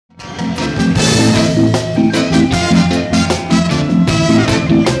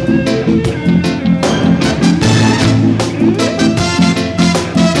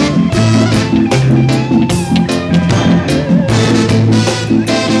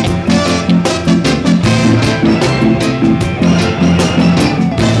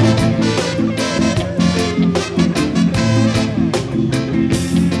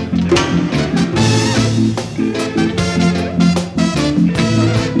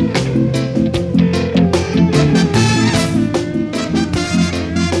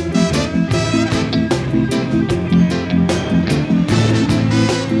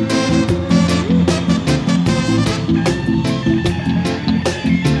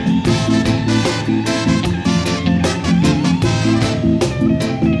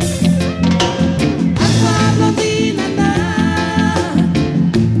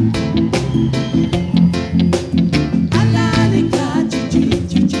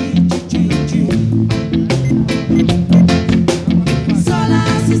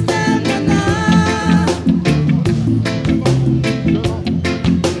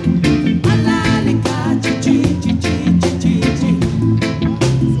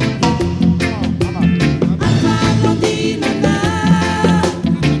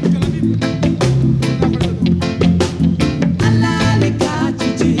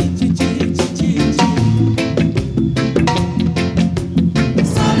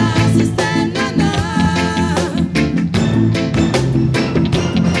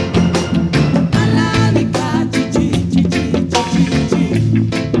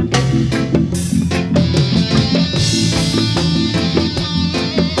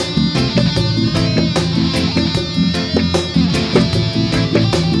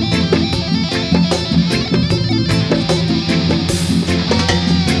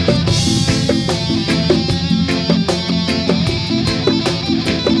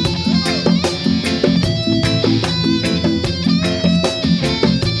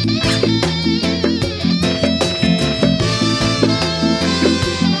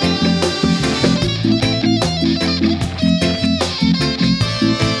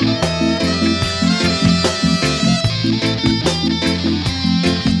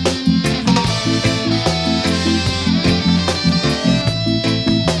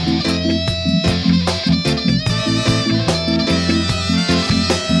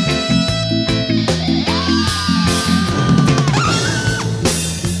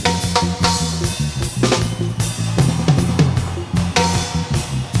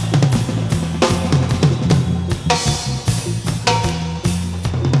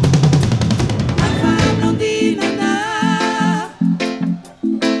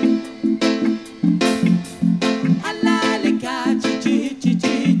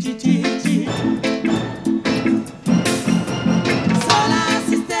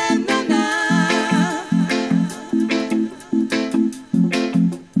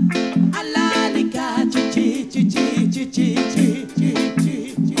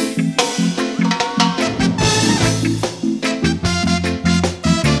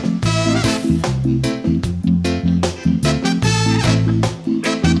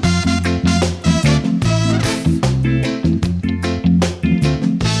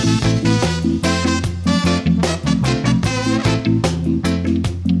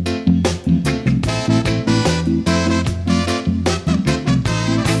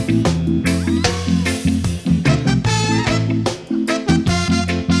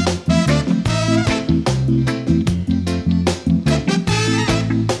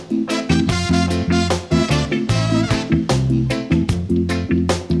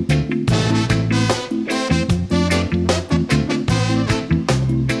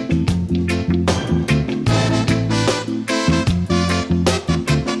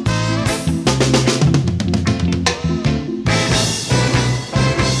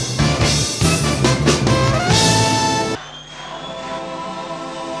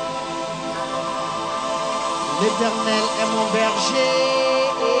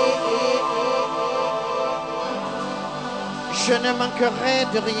je ne manquerai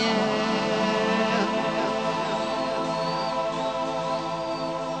de rien.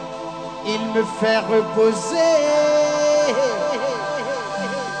 Il me fait reposer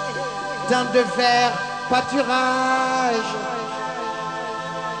dans de verts pâturages.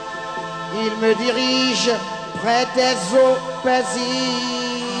 Il me dirige près des eaux paisibles.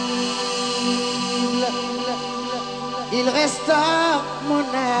 Il restaure mon âme.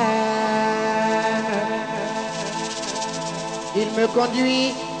 Il me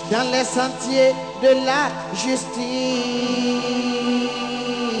conduit dans les sentiers de la justice.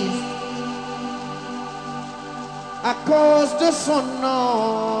 À cause de son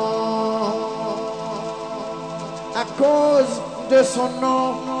nom, à cause de son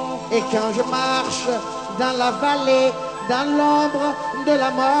nom. Et quand je marche dans la vallée, dans l'ombre de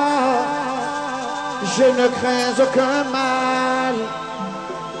la mort, je ne crains aucun mal,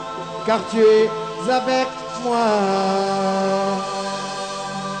 car tu es avec moi.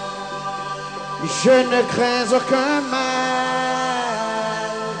 Je ne crains aucun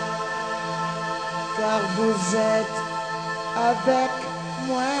mal, car vous êtes avec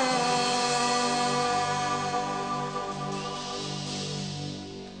moi.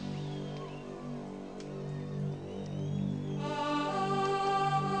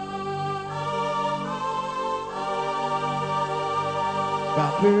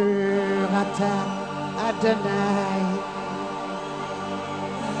 Baruch Adonai,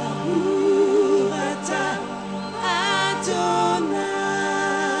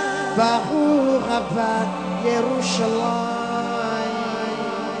 Baruch Abba Yerushalayim,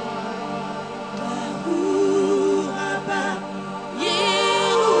 Baruch Abba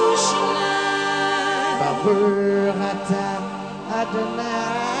Yerushalayim, Baruch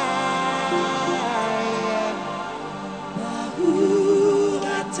Adonai,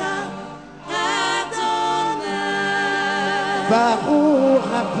 Baruch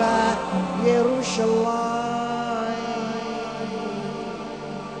Abba Yerushalayim,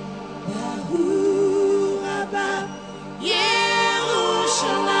 Baruch Abba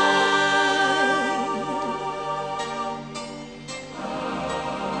Yerushalayim.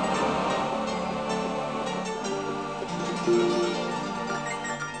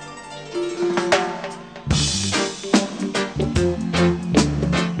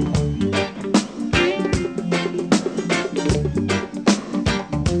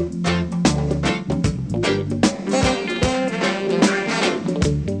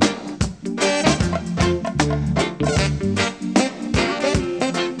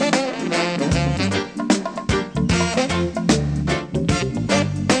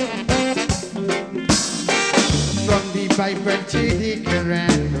 Bible to the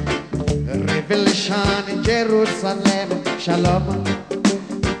Quran, Revelation in Jerusalem, Shalom,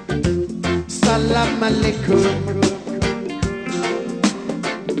 Salam Alaikum.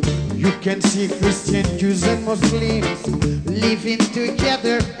 You can see Christian, Jews and Muslims living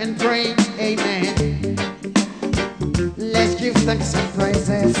together and praying, Amen. Let's give thanks and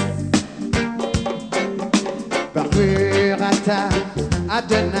praises. Baruch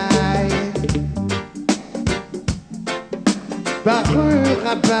Adonai, Baruch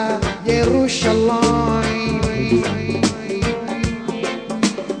Abba Yerushalayim,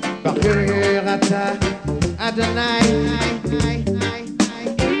 Baruch Adonai,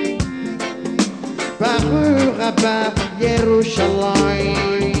 Baruch Abba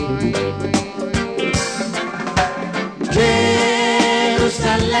Yerushalayim.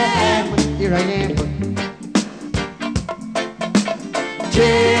 Jerusalem, here I am.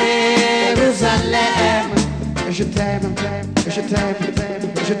 Jerusalem, je t'aime, je t'aime,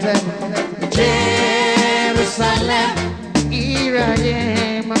 je t'aime. Jerusalem, here I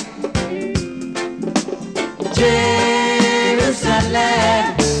am. Jerusalem,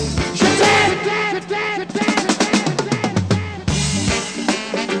 je t'aime, je t'aime, je t'aime.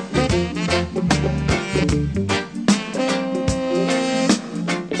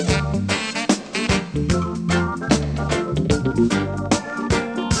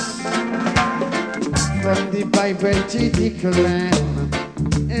 From the Bible to the Quran,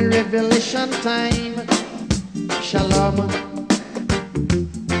 in Revelation time, Shalom,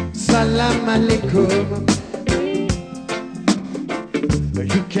 Salam Alaikum.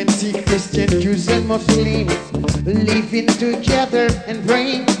 You can see Christian, Jews and Muslims living together and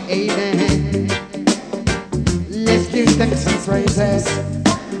praying, Amen. Let's give thanks and praises.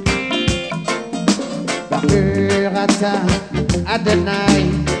 Baruch Adonai,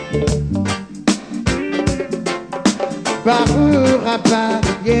 Baruch Abba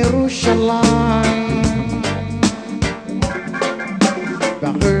Yerushalayim,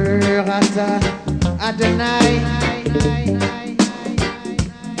 Baruch Adonai,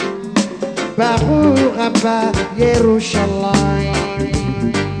 Baruch haba Yerushalayim.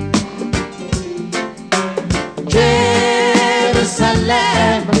 Jerusalem,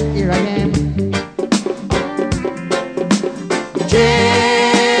 here I am.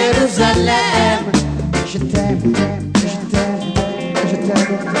 Jerusalem, je t'aime, je t'aime, je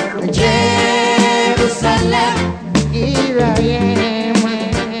t'aime. Jerusalem, here I am.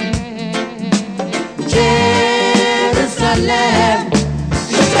 Jerusalem,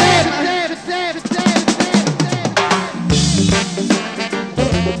 je t'aime, je t'aime, je t'aime.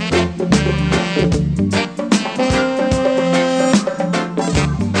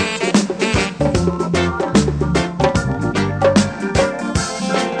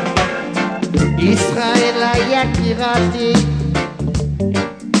 Israël a yakirati.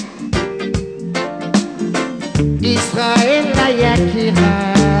 Israël a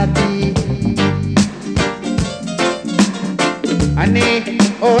yakirati. Ani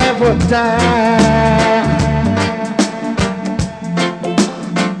oevota.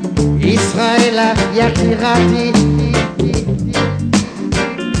 Israël a yakirati.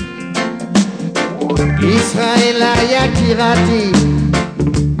 Israël a yakirati.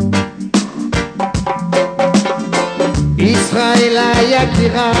 Israël a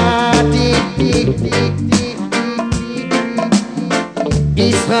yakirati.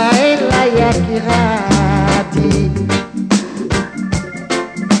 Israël a yakirati.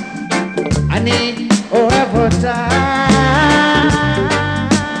 Ani oevota.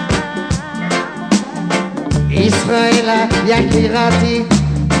 Israël a yakirati.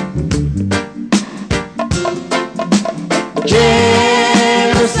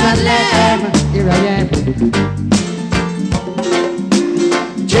 Jerusalem, here I am.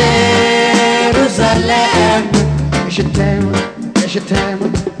 Jerusalem, je t'aime, je t'aime,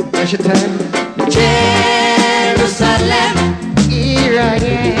 je t'aime. Jerusalem, here I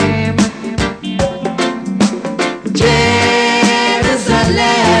am.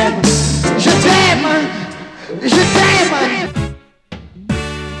 Jerusalem, je t'aime, je t'aime.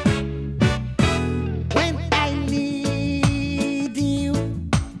 When I need you,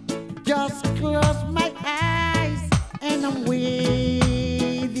 just close my eyes and I'm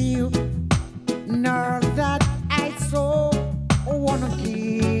with you. Know that I so wanna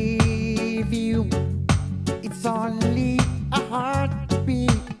give you. It's only a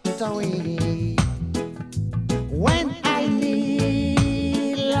heartbeat away. When I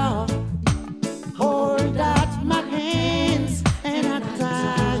need love, hold out my hands and I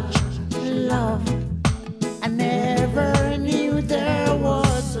touch love. I never knew there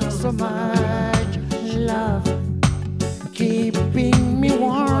was so much love keeping me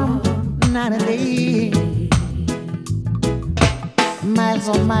warm night and day. Miles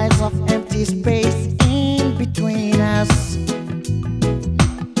on miles of empty space in between us.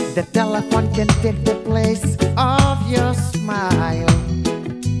 The telephone can take the place of your smile.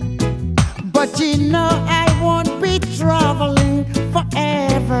 But you know I won't be traveling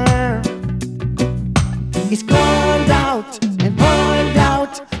forever. It's cold out and boiled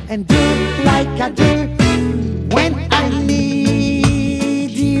out and do like I do when I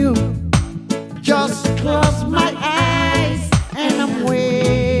need you. Just close my eyes and I'm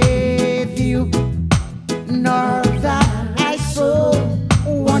with you. Know that I so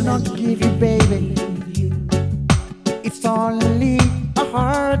wanna give you, baby. It's only a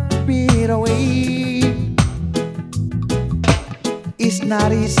heartbeat away. It's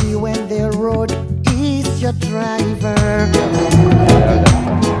not easy when the road is your driver.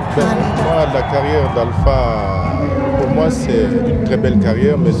 Moi, la carrière d'Alpha, pour moi, c'est une très belle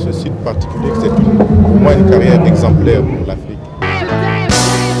carrière, mais ceci de particulier, c'est pour moi une carrière exemplaire pour l'Afrique.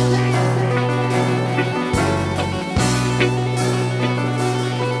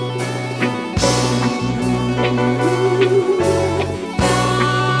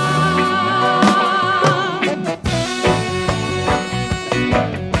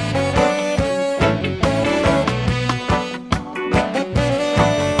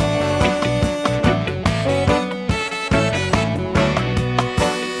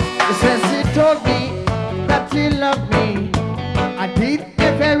 Since you told me that you love me,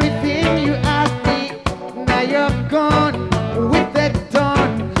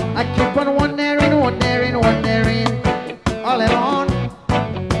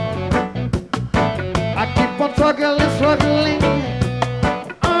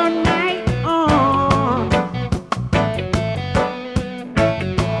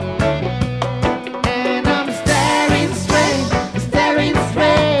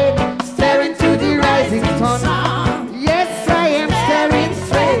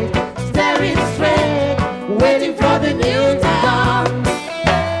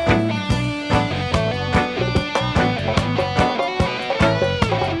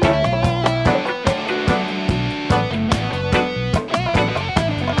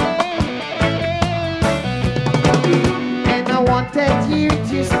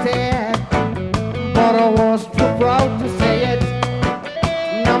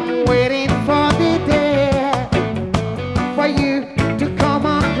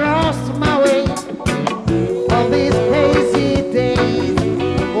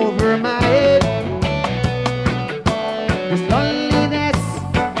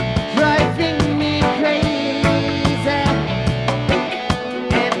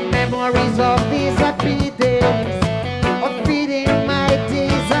 memories of these happy days, of feeding my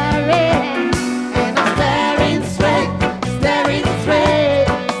desire. And I'm staring straight, staring straight,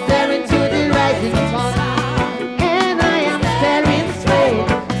 staring to the rising sun. And I am staring straight,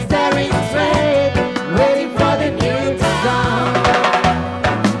 staring straight, waiting for the new dawn.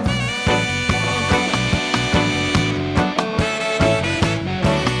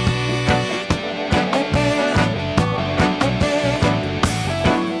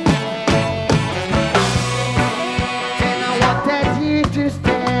 To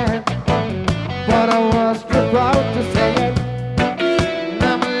stand, but I was too proud to say it. And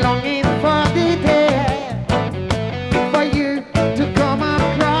I'm longing for the day for you to come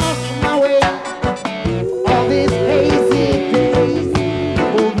across my way. All these hazy days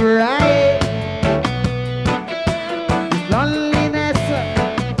over this loneliness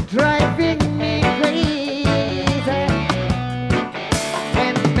driving me crazy,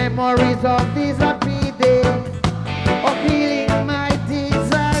 and memories of these happy days of healing my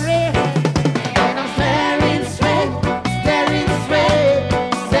desire. And I'm staring straight, staring straight,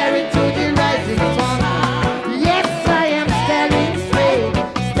 staring to the rising sun. Yes, I am staring straight,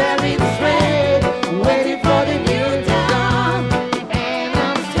 staring straight, waiting for the new dawn. And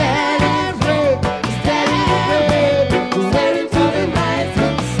I'm staring straight, staring straight, staring to the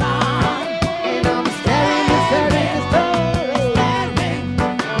rising sun. And I'm staring, staring, staring,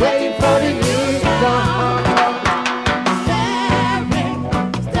 waiting for the new dawn.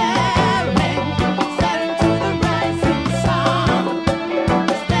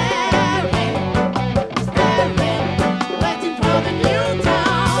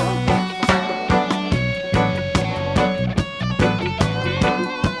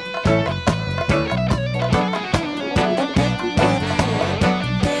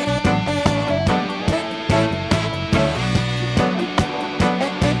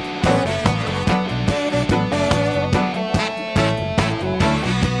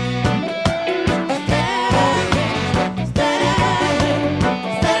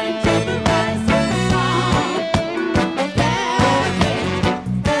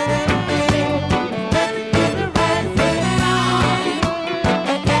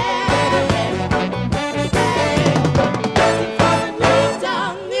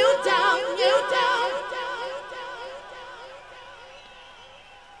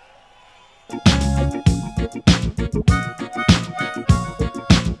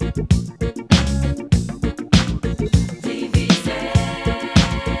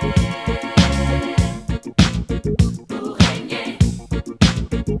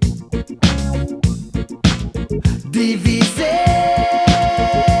 Divisé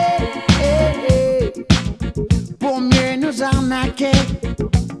pour mieux nous arnaquer.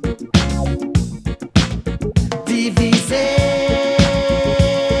 Divisé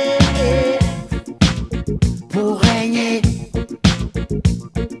pour régner.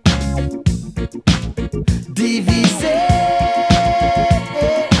 Divisé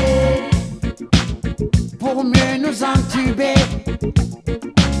pour mieux nous entuber.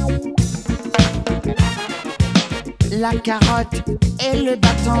 La carotte et le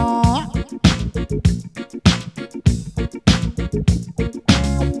bâton.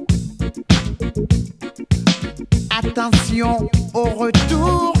 Attention au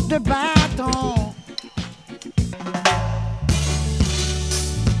retour de bâton.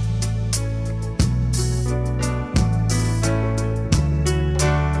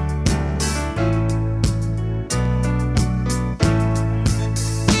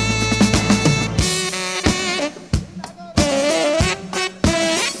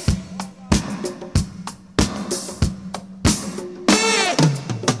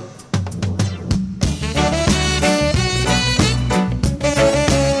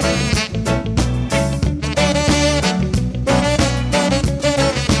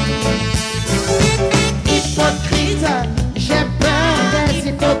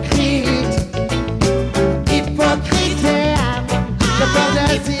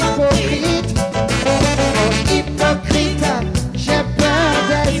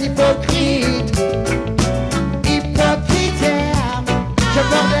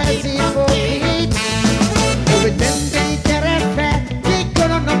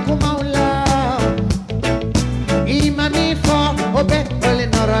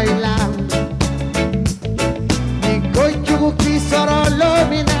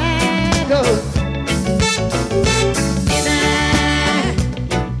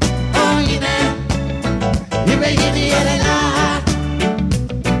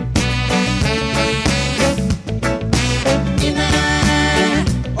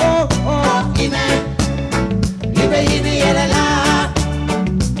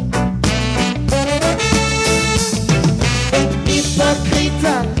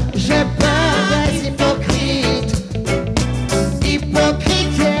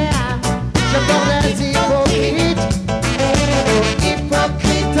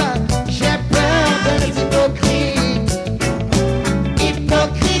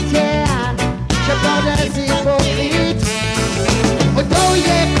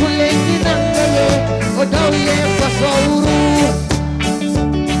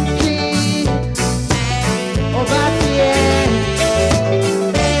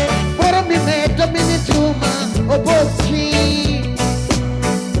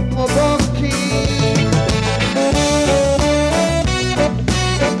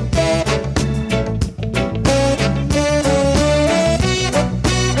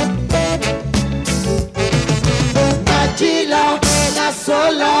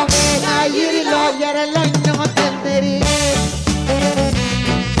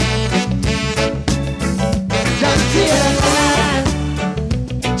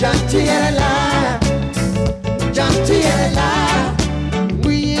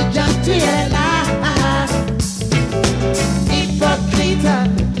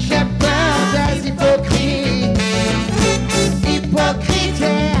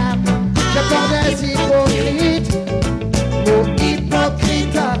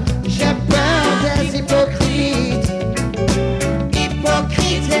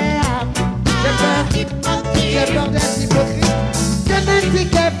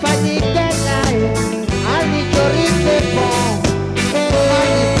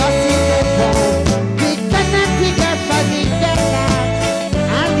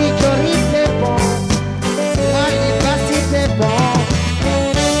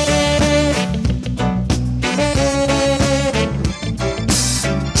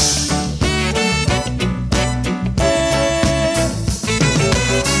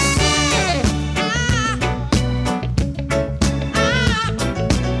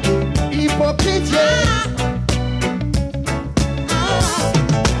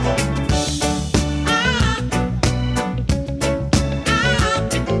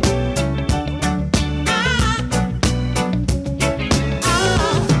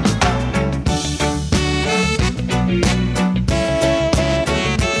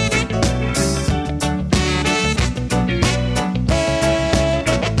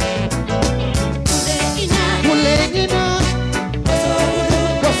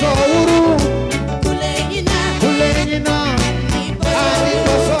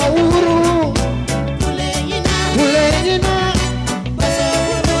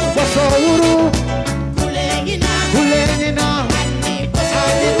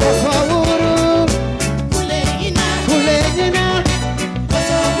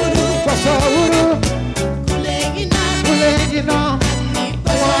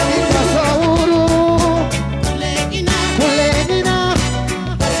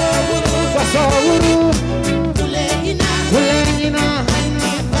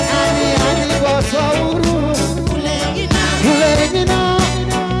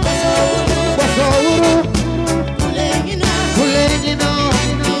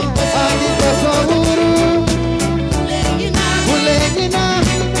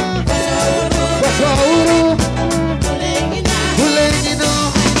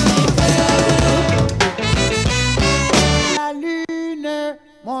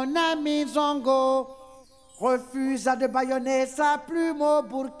 refusa de bâillonner sa plume au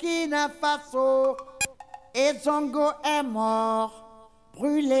Burkina Faso. Et Zongo est mort,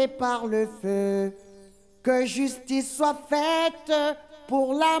 brûlé par le feu. Que justice soit faite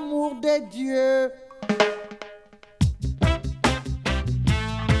pour l'amour de Dieu.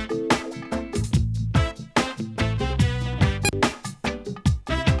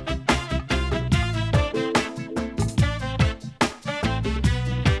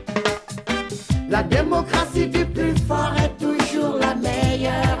 La démocratie du plus fort est toujours la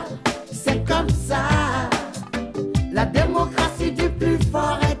meilleure. C'est comme ça. La démocratie du plus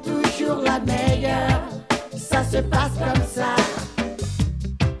fort est toujours la meilleure. Ça se passe comme ça.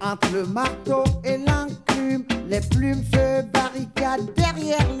 Entre le marteau et l'enclume, les plumes se barricadent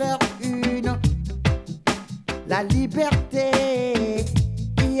derrière leur une. La liberté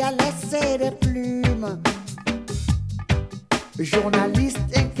y a laissé des plumes. Journalistes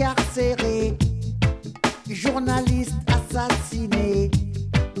incarcérés, journalistes assassinés,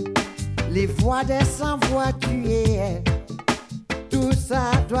 les voix des sans-voix tuées, tout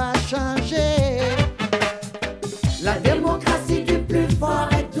ça doit changer. La démocratie du plus fort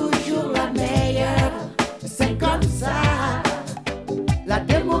est toujours la meilleure, c'est comme ça. La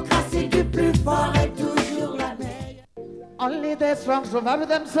démocratie du plus fort est toujours la meilleure. Only the strong survive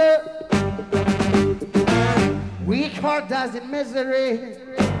themselves. Weak heart dies in misery.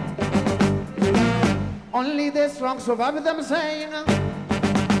 Only the strong survive them saying,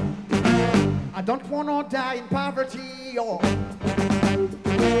 I don't want to die in poverty. Oh.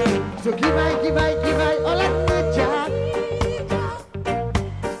 So give I all I need, Jack.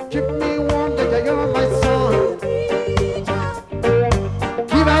 Keep me warm that you're my son.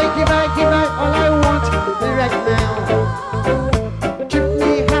 Give I all I want right now. Keep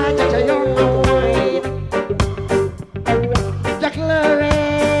me high that you're my wine. Jack Lorraine.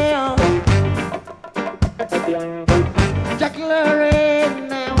 Jack Lorraine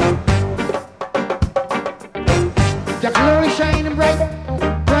now. Jack Lorraine shining bright,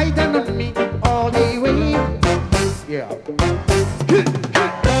 brighter on me all the way. Yeah.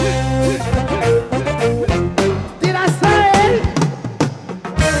 Did I say it?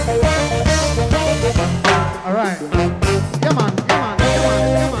 All right. Come on.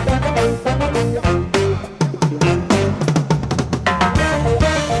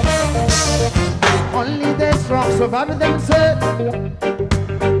 Only the strong survive themselves.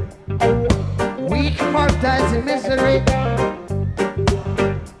 Weak heart dies in misery.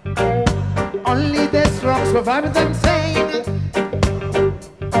 Only the strong survive them saying,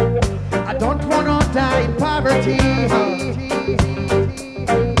 I don't wanna die in poverty.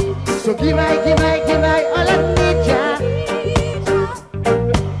 So give I all I need, ya.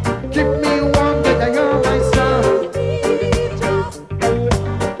 Keep me warm that you're my son.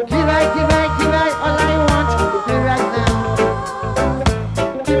 Give I all I want right now.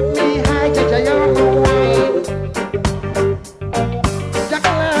 Keep me high that you're my wine. Jack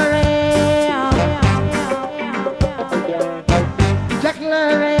Lorraine. Jack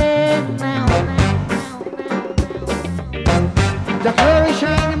Lorraine now. Jack Lorraine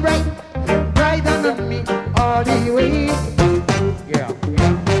shining bright on me all the way. Yeah.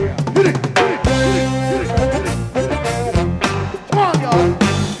 Hit it. Come on, y'all.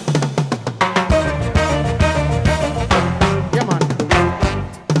 Come on.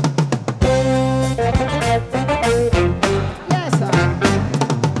 Yes, sir.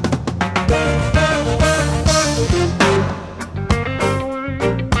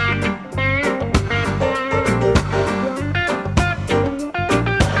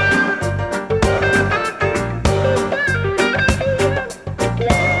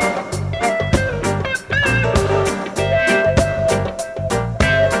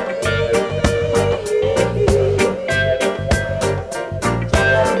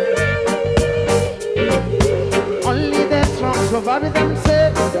 Only the strong survive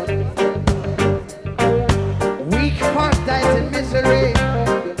themselves. Weak heart dies in misery.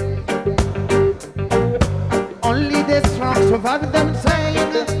 Only the strong survive them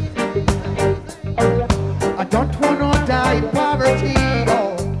saying, I don't wanna die in poverty.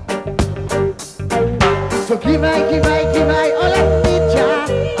 Oh. So give I all I need, ya.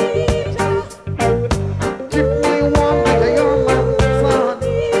 Keep me warm that you're my son.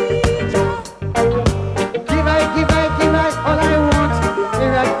 Give I all I want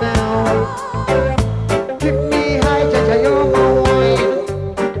right now. Keep me high that you're my wine.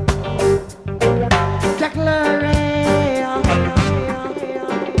 Jack Lorraine.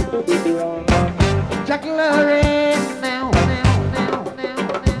 Jack Lorraine now.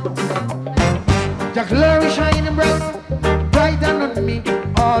 Jack Lorraine shining bright on me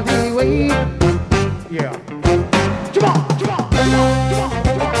all the way. Yeah.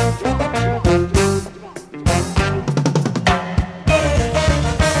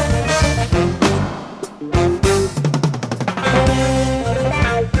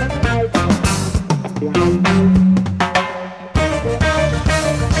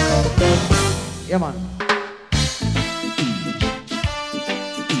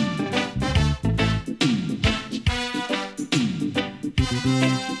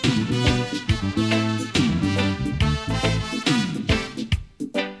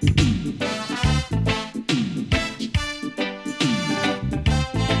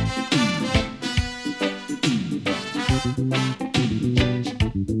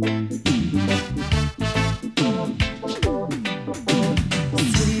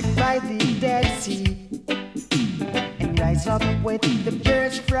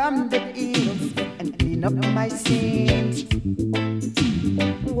 birds from the hills and clean up my sins.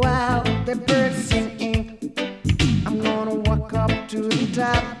 While the birds singing, I'm gonna walk up to the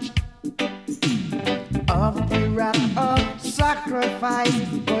top of the rock of sacrifice,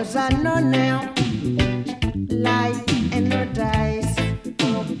 'cause I know now life and no dice.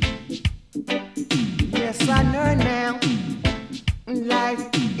 Yes, I know now life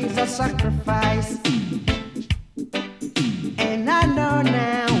is a sacrifice. And I know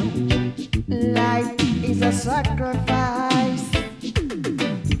now life is a sacrifice.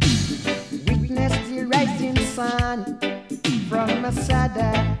 Witness the rising sun from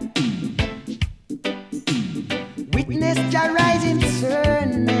Masada. Witness the rising sun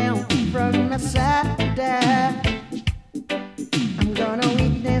now from Masada. I'm gonna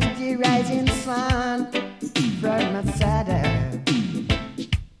witness the rising sun from Masada.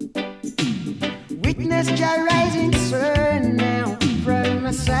 Witness the rising sun now from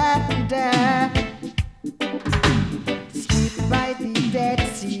Masada. Sleep by the Dead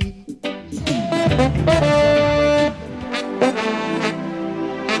Sea.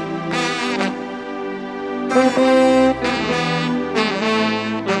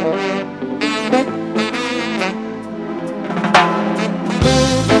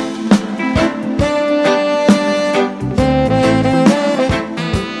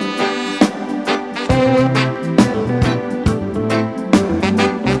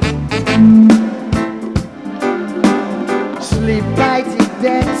 Sleep by the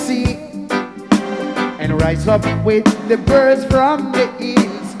Dead Sea and rise up with the birds from the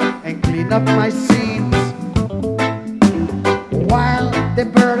hills and clean up my sins. While the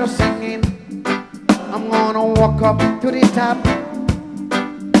birds are singing, I'm gonna walk up to the top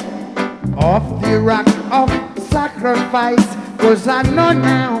of the rock of sacrifice, 'cause I know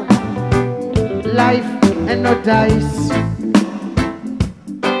now life and no dice.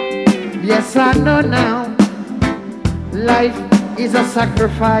 Yes, I know now life is a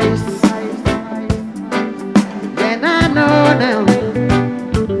sacrifice. And I know now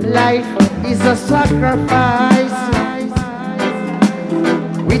life is a sacrifice.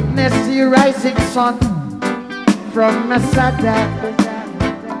 Witness the rising sun from Masada.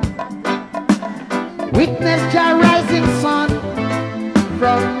 Witness the rising sun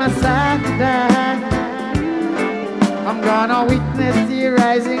from Masada. I'm gonna witness the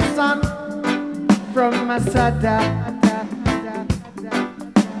rising sun from Masada.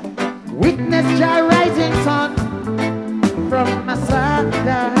 Witness the rising sun from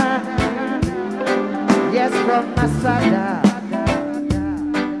Masada. Yes, from Masada.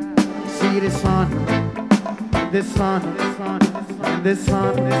 See the sun, the sun, the sun, the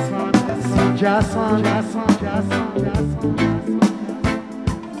sun, the sun, the sun, just sun, just sun, just sun, just sun.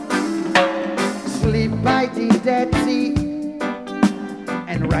 Sleep by the Dead Sea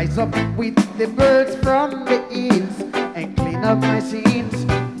and rise up with the birds from the hills and clean up my sins.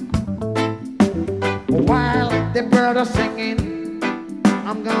 While the birds are singing,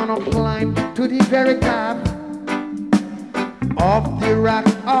 I'm gonna climb to the very top of the rock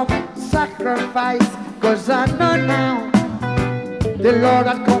of sacrifice, 'cause I know now the Lord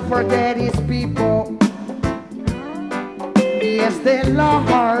had comforted his people. Yes, the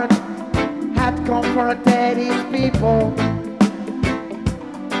Lord had comforted his people.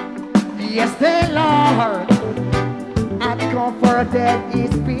 Yes, the Lord had comforted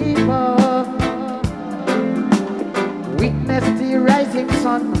his people. Witness the rising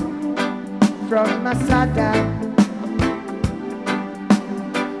sun from Masada.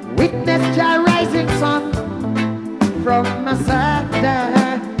 Witness the rising sun from Masada.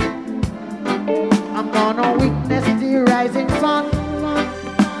 I'm gonna witness the rising sun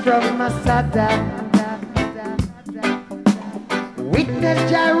from Masada. Witness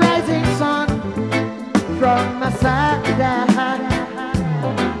the rising sun from Masada.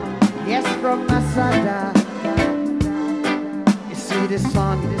 Yes, from Masada. The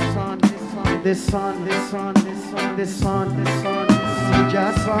sun, the sun, the sun, the sun, the sun, the sun, the sun, the sun,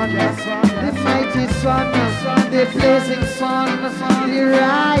 just sun, the mighty sun, the blazing sun, the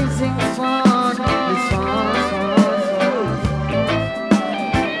rising sun, the sun,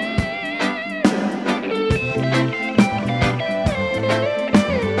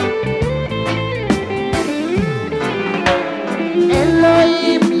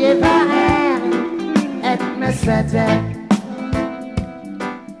 Elohim yevaher et mesader.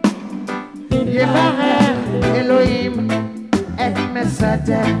 Yevarer Elohim et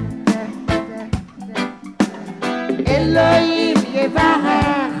Mesader. Elohim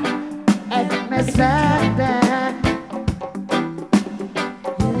yevarer et Mesader.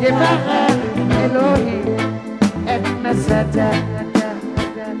 Yevarer Elohim et Mesader.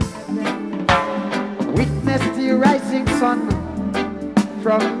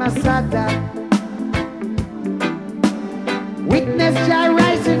 from Masada. Witness the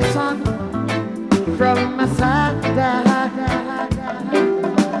rising sun from Masada.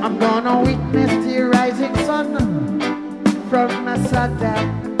 I'm gonna witness the rising sun from Masada.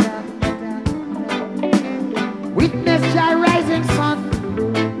 Witness the rising sun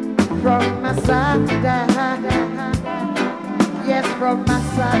from Masada. Yes, from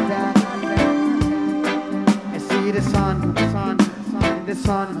Masada. I see the sun, the sun, the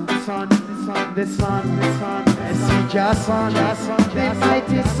sun, the sun, the sun, the sun, the sun. I see your sun, the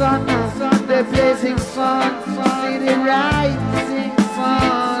mighty sun, the blazing sun. See the rising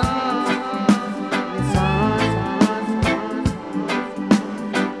sun.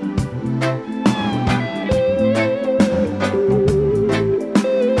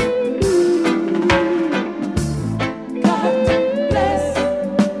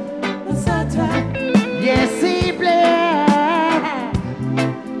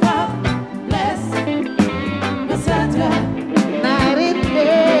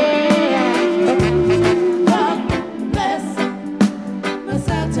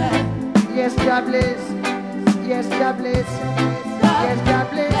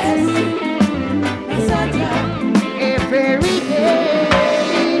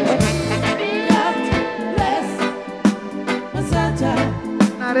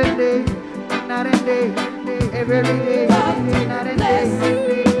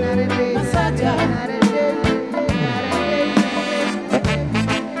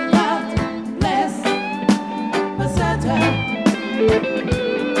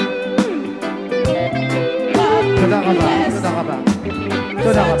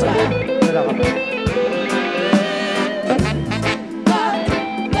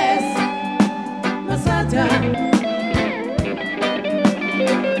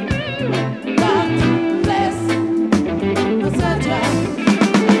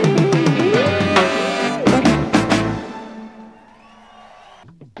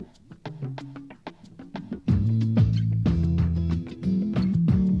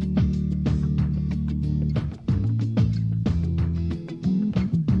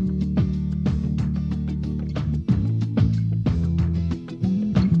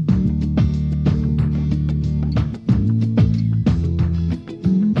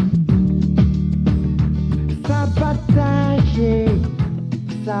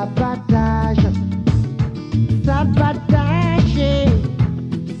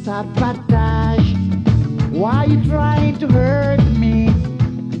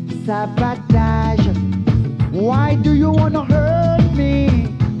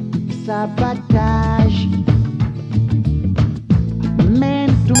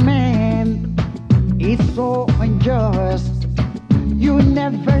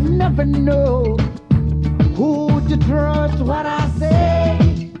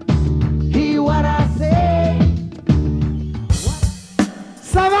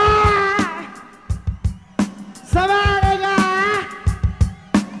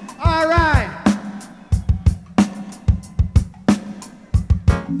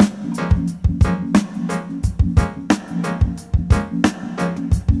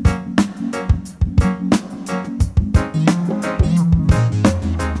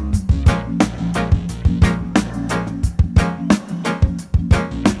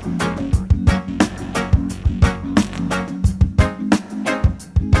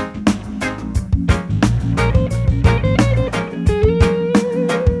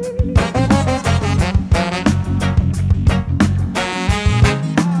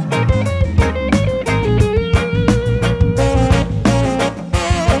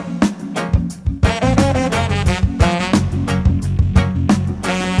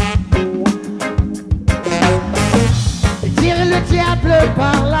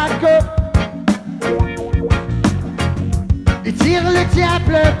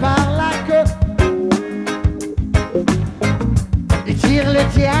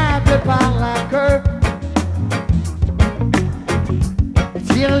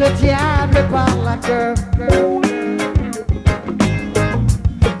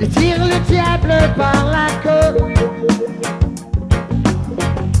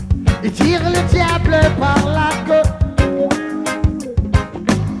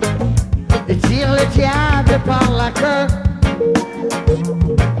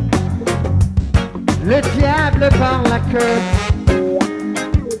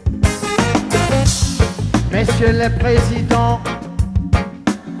 Monsieur le Président,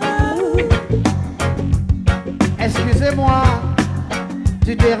 excusez-moi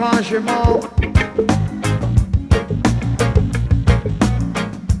du dérangement.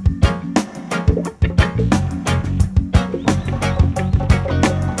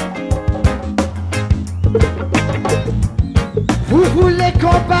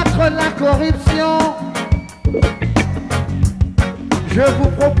 combattre la corruption, je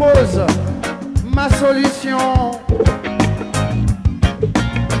vous propose ma solution.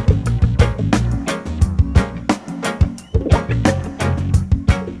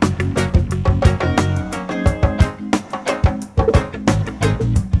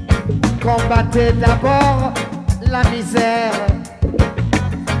 Combattez d'abord la misère,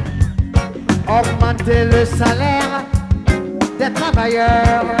 augmentez le salaire des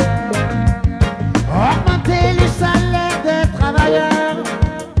travailleurs, augmentez le salaire des travailleurs.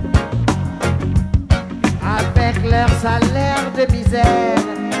 Avec leur salaire de misère,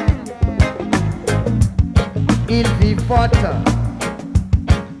 ils vivotent,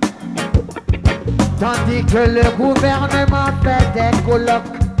 tandis que le gouvernement fait des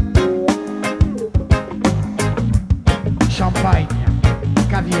colloques. Champagne,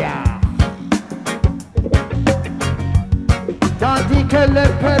 caviar, tandis que le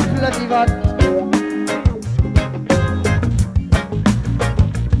peuple vivote.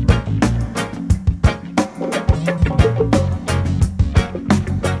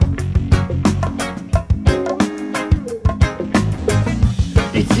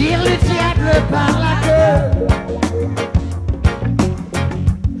 Il tire le diable par la queue.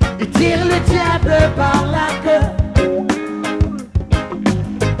 Il tire le diable par la queue.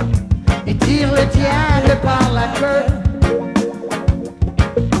 Il tire le diable par la queue.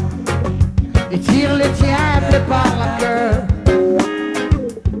 Il tire le diable par la queue.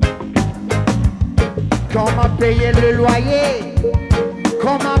 Comment payer le loyer?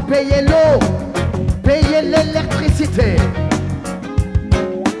 Comment payer l'eau? Payer l'électricité?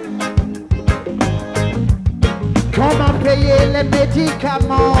 Comment payer les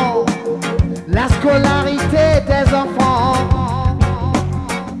médicaments? La scolarité des enfants?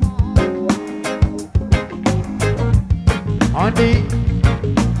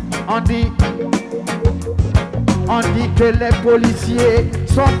 On dit que les policiers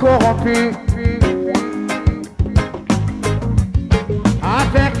sont corrompus.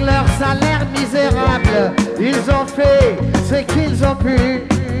 Avec leur salaire misérable, ils ont fait ce qu'ils ont pu.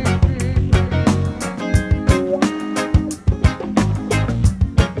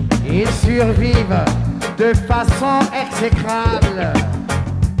 Ils survivent de façon exécrable.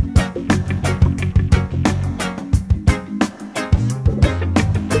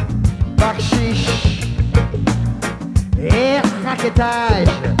 Bakshish et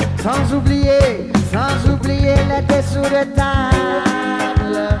raquettage, sans oublier les dessous de table.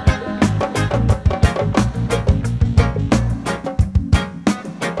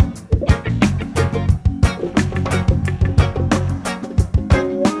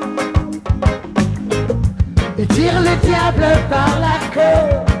 Il tire le diable par la queue.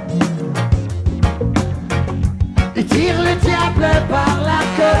 Il tire le diable par la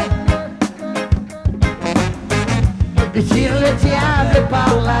queue. Il tire le diable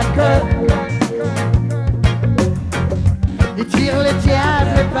par la queue. Il tire le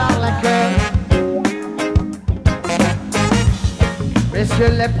diable par la queue.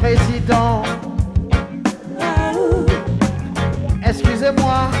 Messieurs les présidents,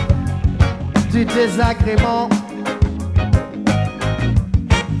 excusez-moi du désagrément.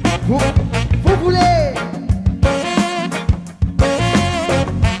 Vous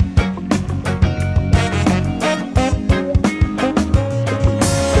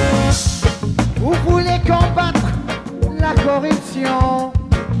voulez combattre la corruption?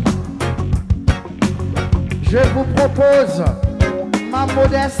 Je vous propose ma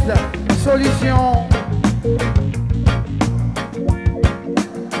modeste solution.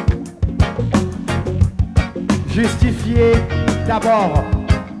 Justifiez d'abord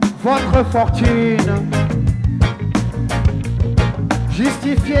votre fortune.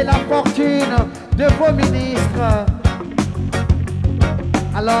 Justifiez la fortune de vos ministres.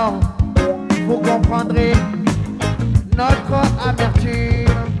 Alors, vous comprendrez notre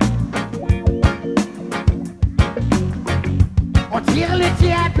amertume. On tire le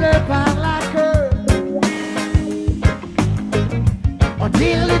diable par la queue. On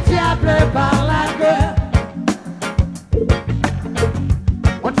tire le diable par la queue.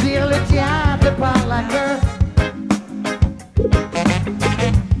 On tire le diable par la queue.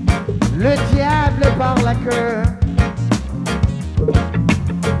 Le diable par la queue.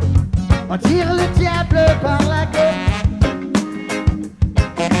 On tire le diable par la queue.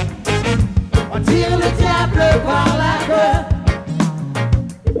 On tire le diable par la queue.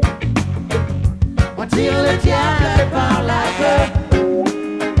 On tire le diable par la queue.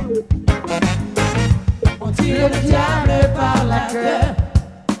 On tire le diable par la queue.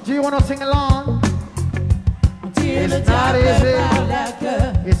 Do you want to sing along? On tire Dire le It's not diable easy. par la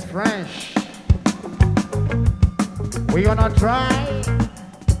queue. It's French. We gonna try.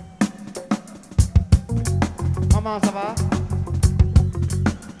 Maman, ça va?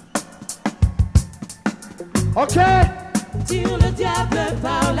 Ok. Tire le diable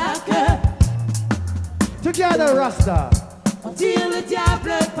par la queue. Together, Rasta. On tire le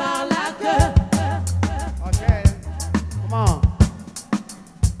diable par la queue. Okay. Come on.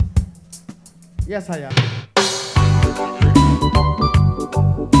 Yes, I am.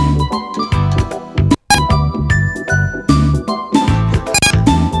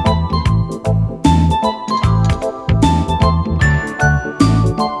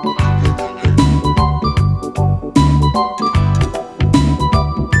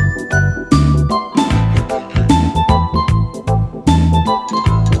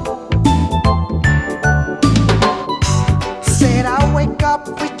 Said I wake up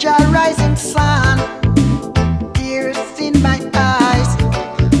with your rising sun, tears in my eyes,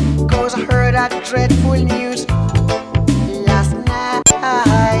 'cause I heard that dreadful news last night.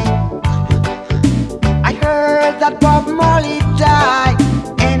 I heard that Bob Marley died,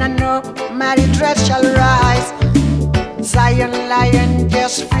 and I know mighty dread shall rise. Zion lion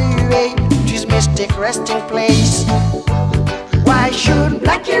just flew away to his mystic resting place. Why should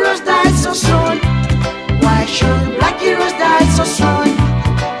black heroes die so soon? Why should black heroes die so soon?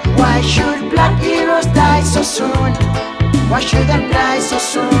 Why should black heroes die so soon? Why should them die so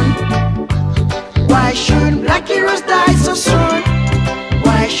soon? Why should black heroes die so soon?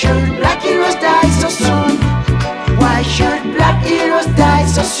 Why should black heroes die so soon? Why should black heroes die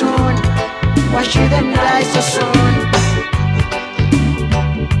so soon? Why should them die so soon?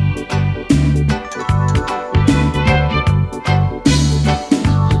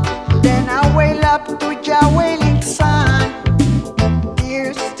 Then I wail up to your wailing sun,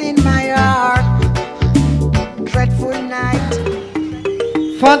 tears in my heart, dreadful night.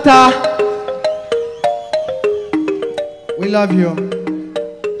 Fanta. We love you.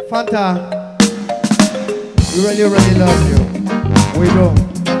 Fanta. We really, really love you. We do.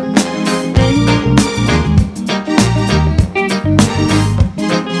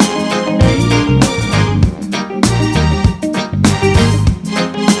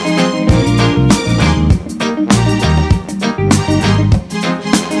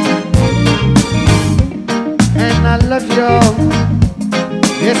 And I love you.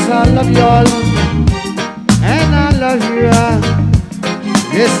 Yes, I love you all. And I love you.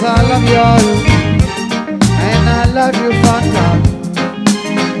 Yes, I love you all. And I love you, Fanta.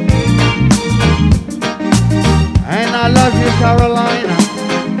 And I love you, Carolina.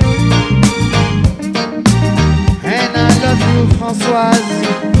 And I love you, Françoise.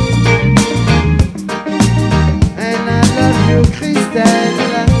 And I love you, Christelle.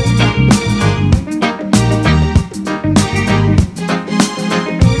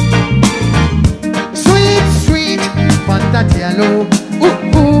 Sweet, sweet, Fanta Diallo. Ooh,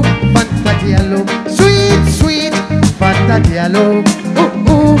 ooh, Fanta Diallo. Sweet, sweet, Fanta Diallo.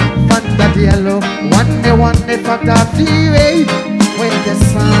 Ooh, ooh, Fanta Diallo. One day, Fanta feel with the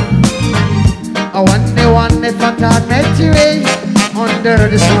sun. One day, Fanta met you under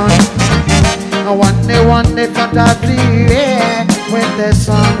the sun. One day, Fanta feel with the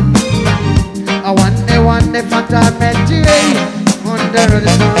sun. One day, Fanta met you under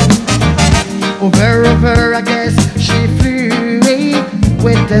the sun. Over, I guess she flew away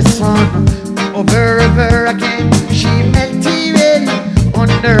with the sun. Over again, she melted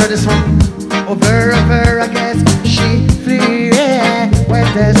under the sun. Over, I guess she flew away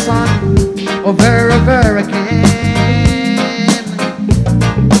with the sun. Over again.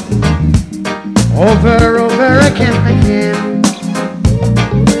 Over again.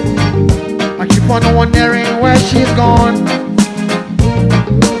 I keep on wondering where she's gone.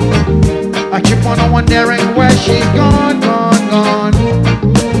 I keep on wondering where she's gone.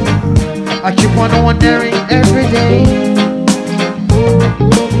 I keep on wondering every day.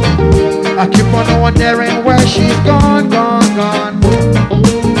 I keep on wondering where she's gone.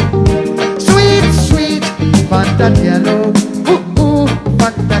 Sweet, sweet, Fanta Diallo. Ooh, ooh,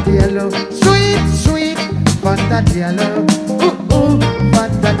 Fanta Diallo. Sweet, sweet, Fanta Diallo. Ooh, ooh,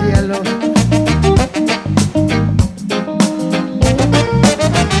 Fanta Diallo.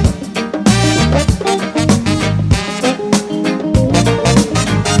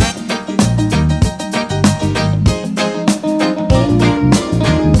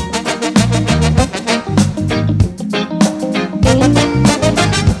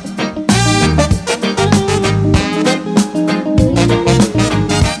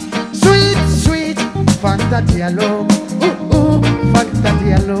 Fanta Diallo, Fanta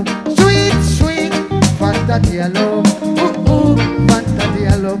Diallo, sweet, sweet, Fanta Diallo.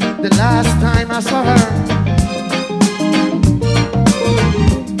 saw her.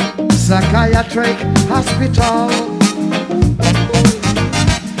 Psychiatric hospital.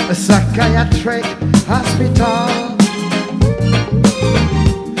 A psychiatric hospital.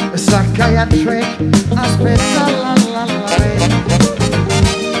 A psychiatric hospital.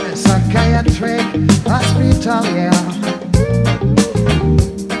 A psychiatric hospital, yeah.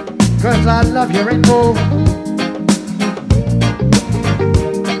 'Cause I love your rainbow.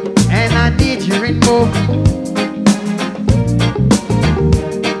 And I need your rainbow.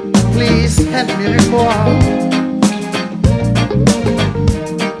 Please help me, rainbow.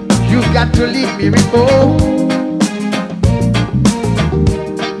 You got to leave me, rainbow.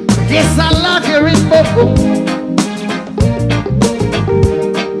 Yes, I love your rainbow.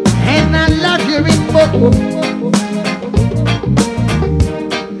 And I love your rainbow.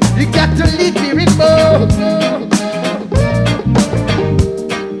 You got to leave me, rainbow.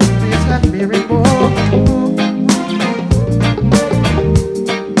 Please help me, rainbow.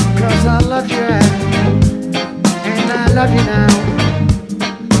 'Cause I love you, and I love you now.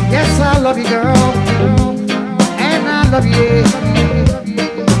 Yes, I love you, girl, and I love you,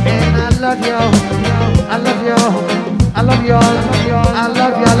 and I love you, I love you, I love you, I love you, I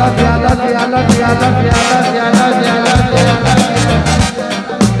love you, I love you, I love you, I love you, I love you, I love you, I love you, I love you, I love you.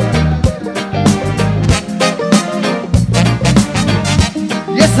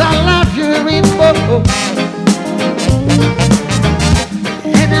 Yes, I love you, rainbow,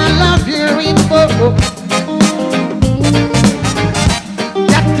 and I love you, rainbow.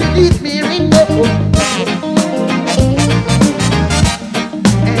 Got to leave me, rainbow,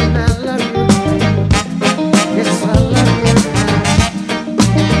 and I love you. Yes, I love you,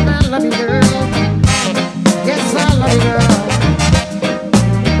 and I love you, girl. Yes, I love you, girl.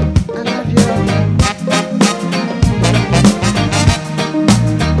 I love you.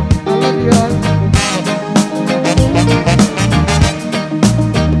 I love you.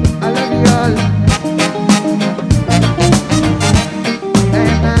 I love you all.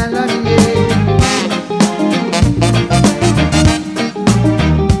 And I love you.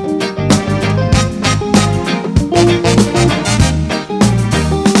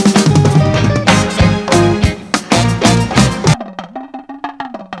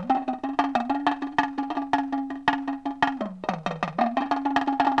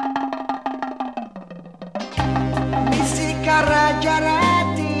 Misi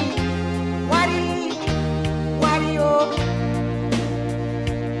Karajarati, Wari, Wario.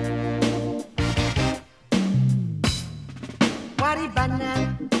 Wari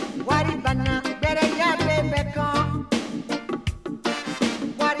bana, bere ya bebe kon.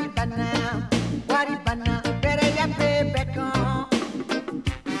 Wari bana, bere ya bebe kon.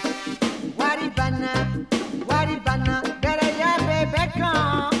 Wari bana, bere ya bebe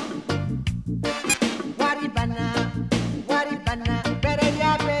kon. Wari bana, bere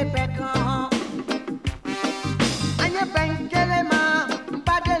ya bebe kon. Anye benkelema,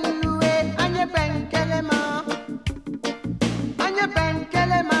 badeluwe, anye benkelema. Anye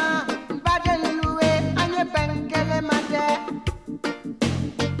benkelema, badeluwe, anye benkelema de.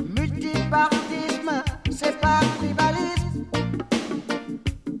 Multipartisme, c'est pas tribalisme.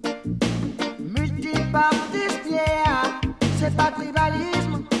 Multipartisme, yeah, c'est pas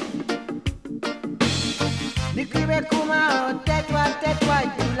tribalisme. Ni kribe kuma o tais-toi,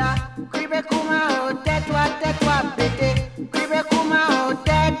 Yula. Kribe kuma o tais-toi, Bété. Kribe kuma o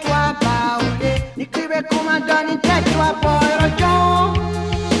tais-toi, Baoulé. Ni kribe kuma doni tais-toi, Boy Rojon.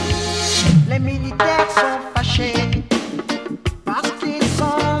 Les militaires sont fâchés parce qu'ils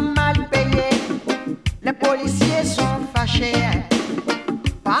sont mal payés. Les policiers sont fâchés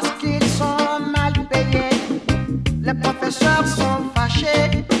parce qu'ils sont mal payés. Les professeurs sont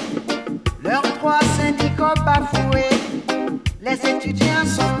fâchés. Leurs droits syndicaux bafoués, les étudiants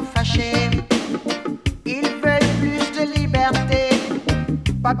sont fâchés. Ils veulent plus de liberté.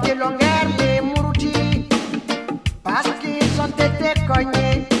 Papier longueur, les mouroutis, parce qu'ils ont été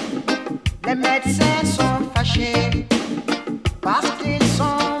cognés. Les médecins sont fâchés, parce qu'ils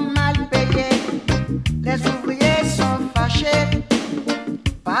sont mal payés. Les ouvriers sont fâchés,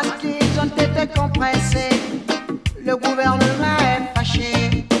 parce qu'ils ont été compressés. Le gouvernement est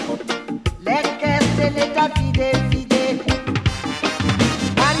fâché. Les caisses de l'État vidées.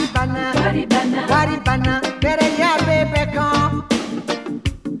 Wari bana,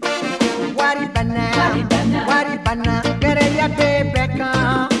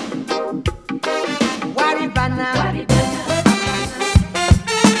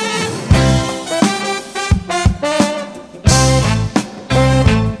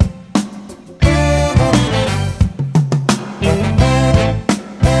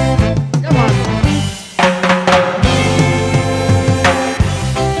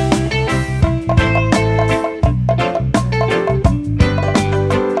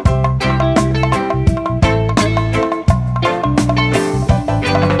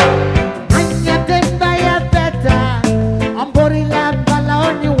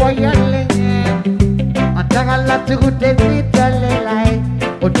 la tugute ni dole lai,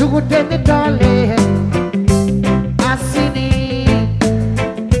 o tugute ni dole. Asini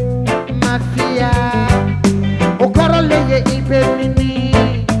mafia, o korole ye ibelini,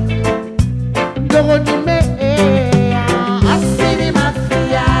 dogo ni me. Asini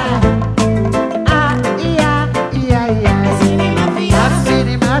mafia, ah iya iya iya. Asini mafia,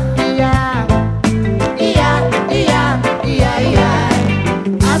 asini mafia, iya iya iya iya.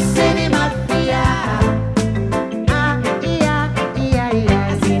 Asini mafia.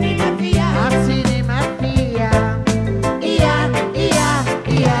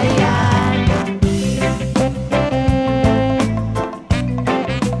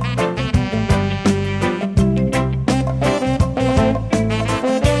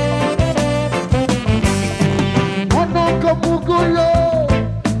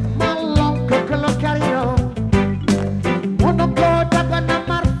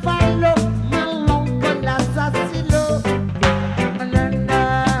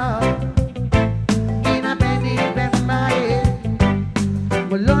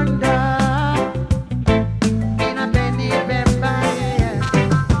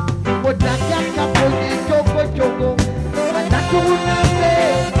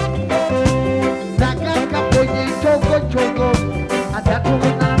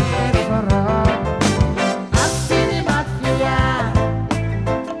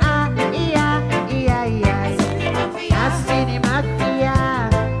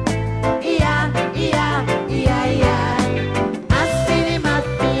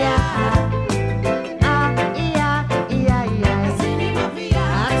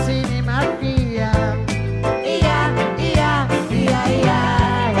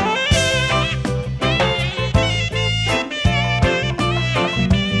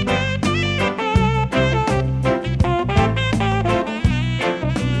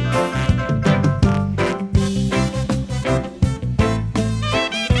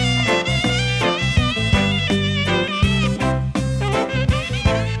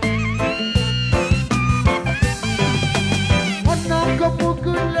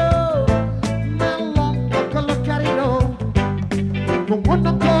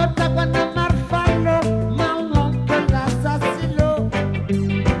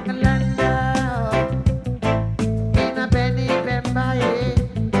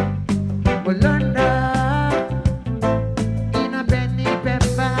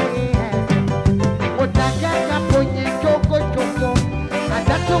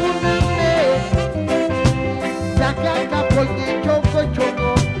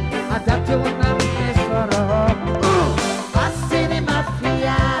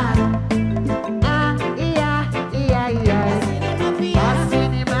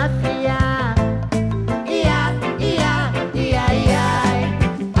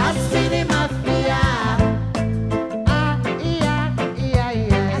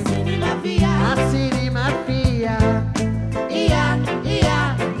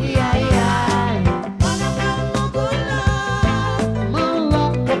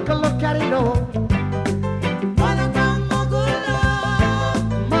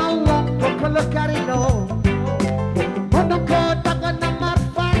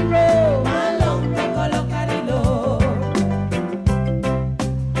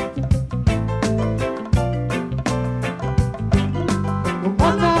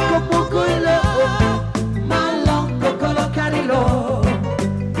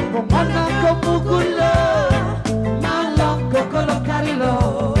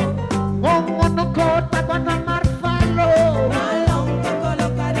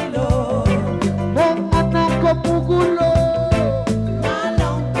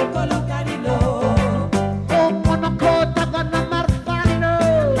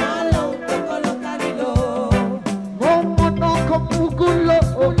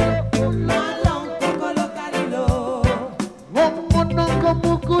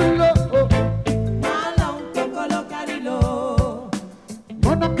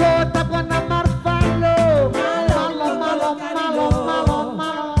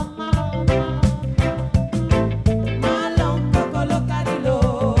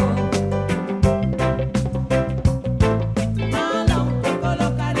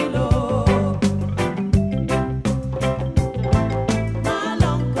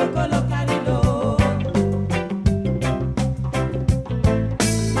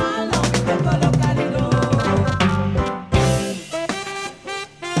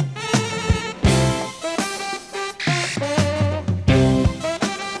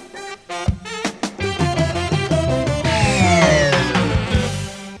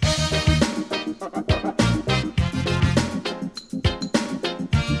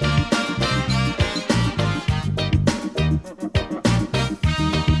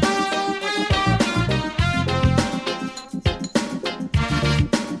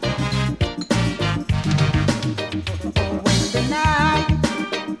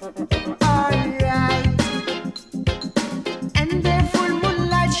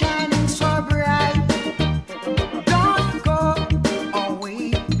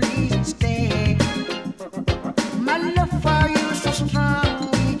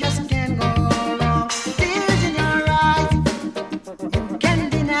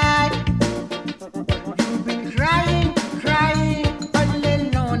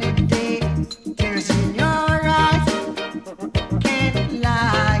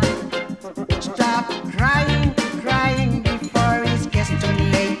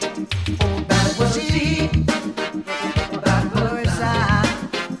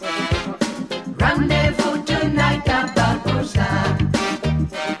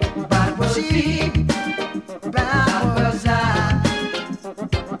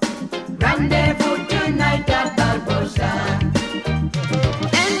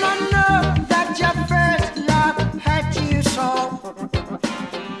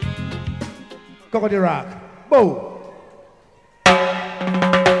 Coco the Rock. Boom.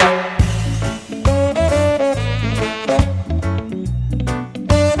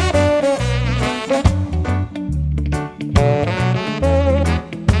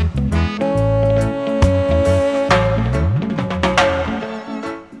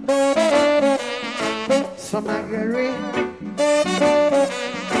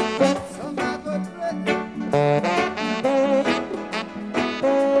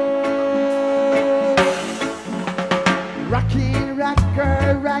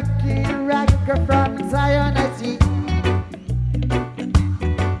 Rocker from Zion, I see.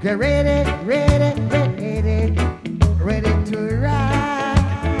 Get ready, ready, ready, ready to rock.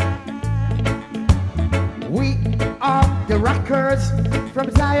 We are the rockers from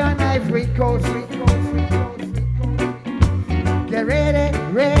Zion, Ivory Coast. Get ready,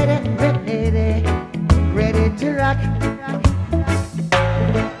 ready, ready, ready to rock.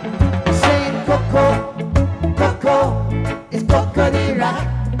 Saying Coco, Coco, it's Coco the Rock.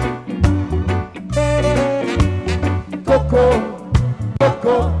 Coco,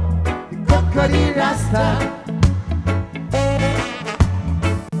 Coco, Coco the Rasta.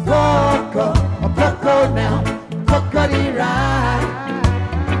 Coco, oh Coco now, Coco the Rock.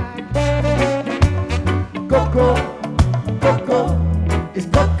 Coco, Coco, it's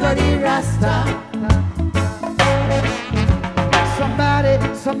Coco the Rasta.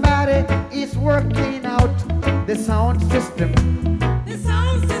 Somebody is working out the sound system. The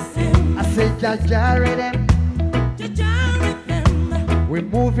sound system. I say Jaja rhythm. We're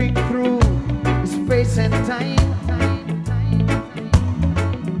moving through space and time.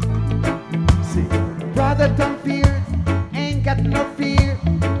 See, brother, don't fear, ain't got no fear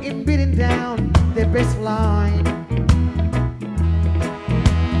in beating down the bass line.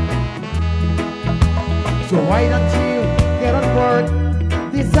 So why don't you get on board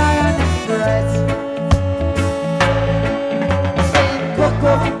the Zion Express? Saying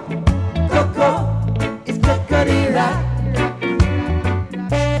Coco, Coco, it's Coco the Rock.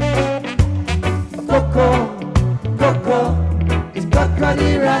 Coco, Coco, it's Coco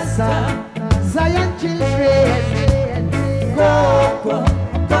the Rasta. Zion children. Coco,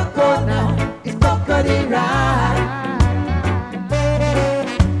 Coco now, it's Coco the Rock.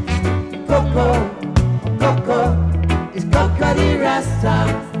 Coco, Coco, it's Coco the Rasta.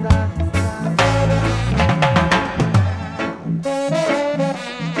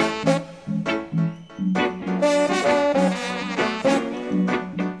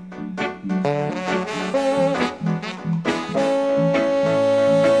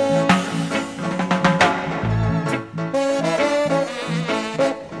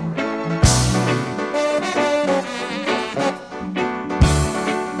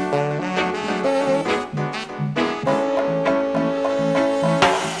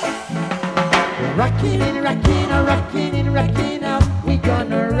 Rockin' up, we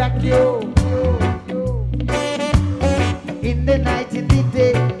gonna rock you. In the night, in the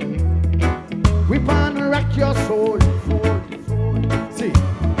day, we gonna rock your soul. See,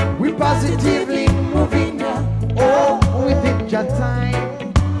 we positively moving oh, within your time.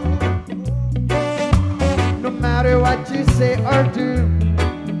 No matter what you say or do,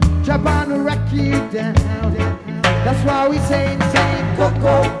 Japan will rock you down. That's why we saying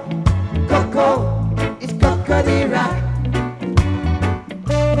Coco, Coco, it's Coco the Rock.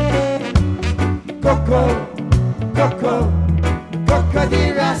 Coco, Coco, Coco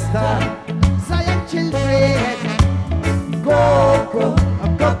the Rasta. Zion children. Coco,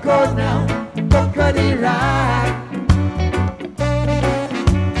 Coco now, Coco the Rock.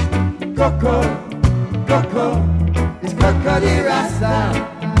 Coco, Coco, it's Coco the Rasta.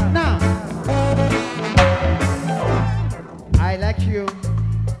 Now, I like you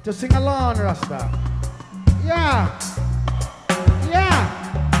to sing along, Rasta. Yeah, yeah.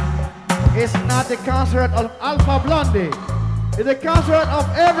 It's not the concert of Alpha Blondy. It's the concert of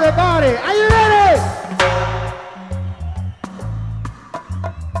everybody. Are you ready?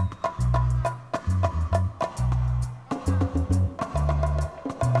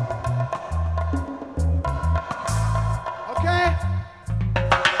 Okay?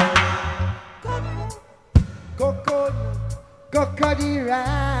 Coco, Coco the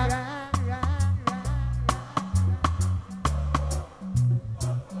Rock.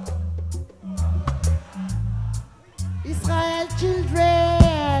 Israel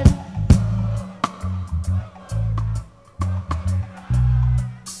children,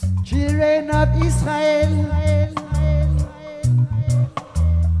 children of Israel,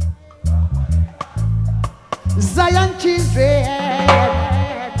 Zion children,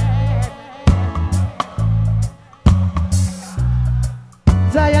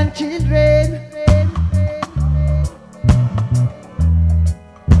 Zion children,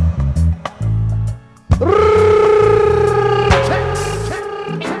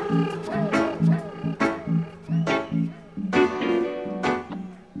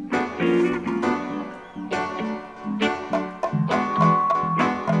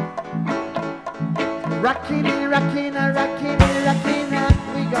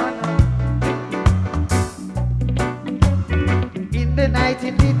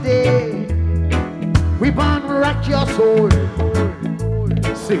 every day. We born rock your soul.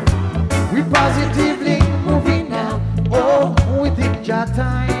 See, we positively moving now. Oh, we think your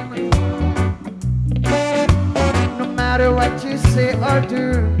time. No matter what you say or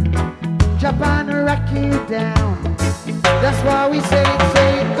do, Japan rock you down. That's why we say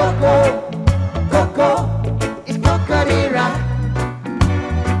Coco, Coco, it's Cocodera.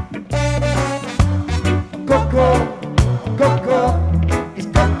 Coco, Coco, it's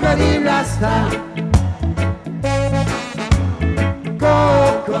Cocodera style.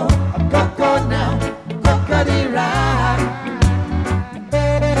 Coco, Coco now, Cocodera.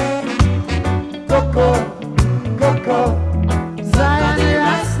 Coco, Coco, Zion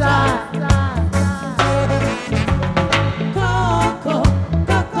Rasta. Coco,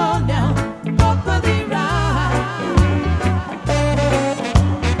 Coco now, Coco the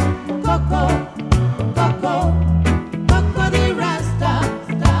Coco, Coco, Coco the Rasta,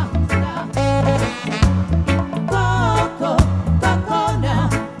 Coco, Coco now,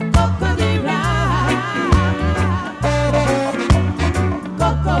 Coco the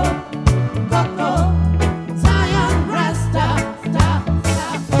Coco, Coco, Zion Rasta,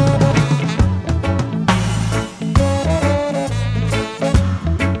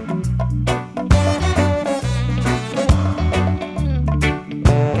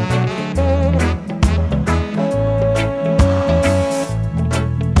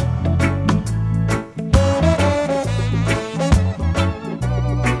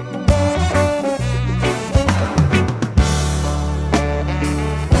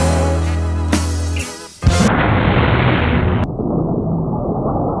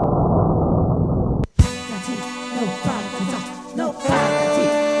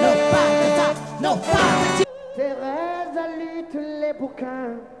 Thérèse a lu tous les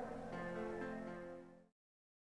bouquins.